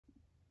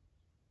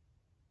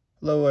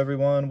Hello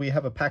everyone, we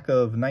have a pack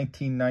of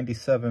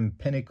 1997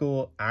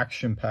 Pinnacle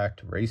Action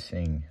Packed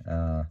Racing.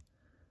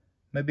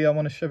 Maybe I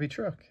want a Chevy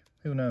truck.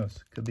 Who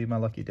knows? Could be my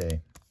lucky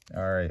day.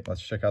 Alright,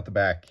 let's check out the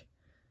back.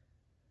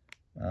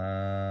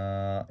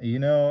 You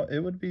know, it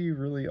would be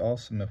really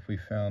awesome if we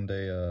found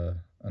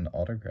an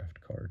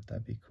autographed card.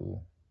 That'd be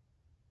cool.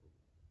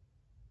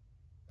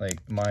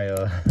 Like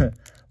my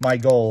my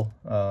goal,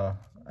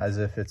 as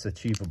if it's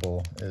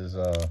achievable, is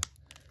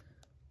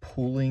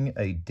pulling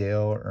a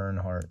Dale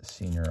Earnhardt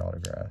Sr.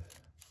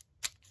 autograph.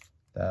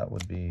 That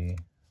would be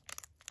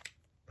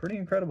pretty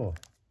incredible.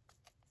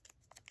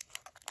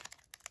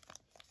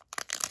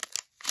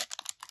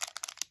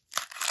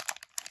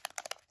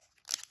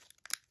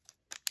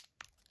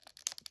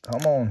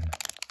 Come on.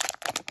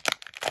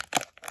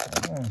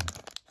 Come on.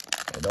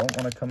 They don't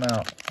want to come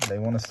out. They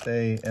want to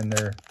stay in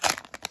their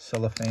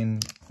cellophane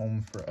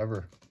home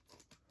forever.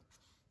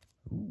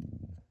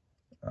 Ooh.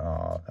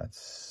 Oh, that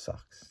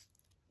sucks.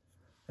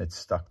 It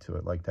stuck to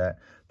it like that.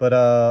 But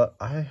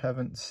I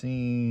haven't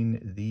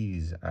seen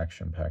these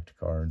Action Packed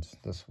cards.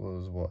 This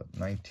was what,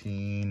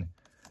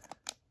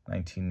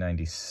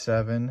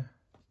 1997.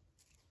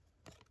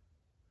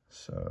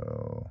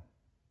 So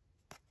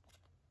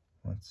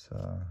let's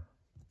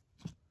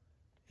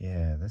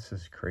yeah, this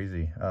is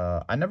crazy.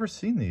 I never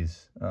seen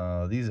these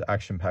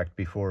Action Packed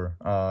before.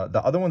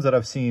 The other ones that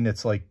I've seen,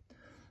 it's like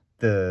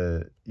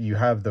you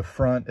have the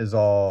front is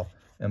all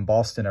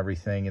embossed and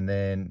everything, and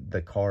then the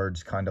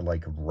cards kind of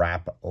like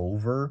wrap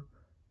over.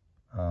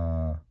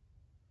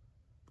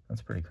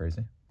 That's pretty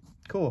crazy.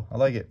 Cool, I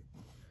like it.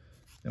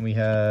 Then we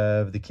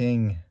have the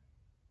King,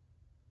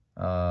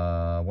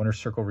 Winner's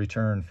Circle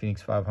Return,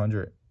 Phoenix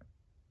 500.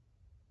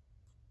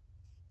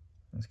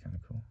 That's kind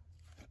of cool.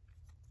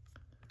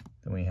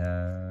 Then we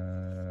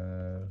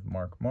have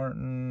Mark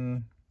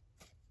Martin.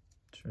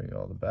 Show you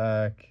all the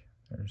back.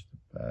 There's the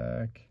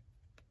back.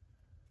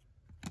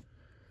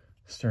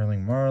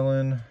 Sterling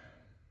Marlin.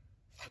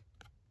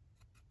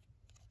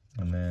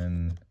 And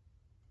then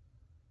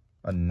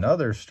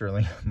another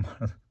Sterling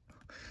Marlin.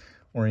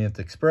 Orient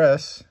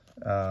Express.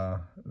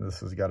 This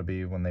has got to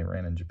be when they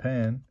ran in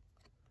Japan.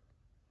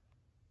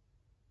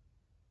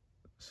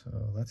 So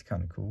that's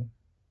kind of cool.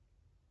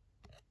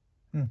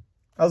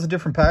 That was a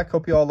different pack.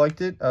 Hope you all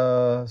liked it.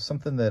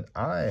 Something that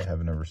I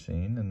have never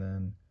seen. And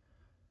then,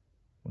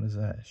 what is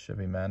that?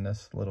 Chevy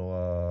Madness.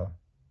 Little,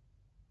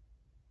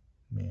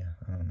 yeah,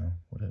 I don't know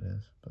what it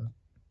is, but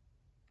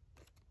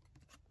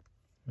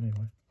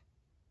anyway.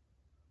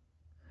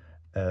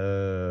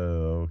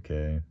 Oh,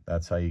 okay.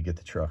 That's how you get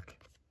the truck.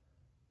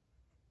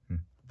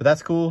 But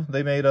that's cool.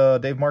 They made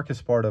Dave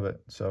Marcus part of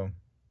it. So,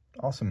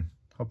 awesome.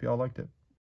 Hope you all liked it.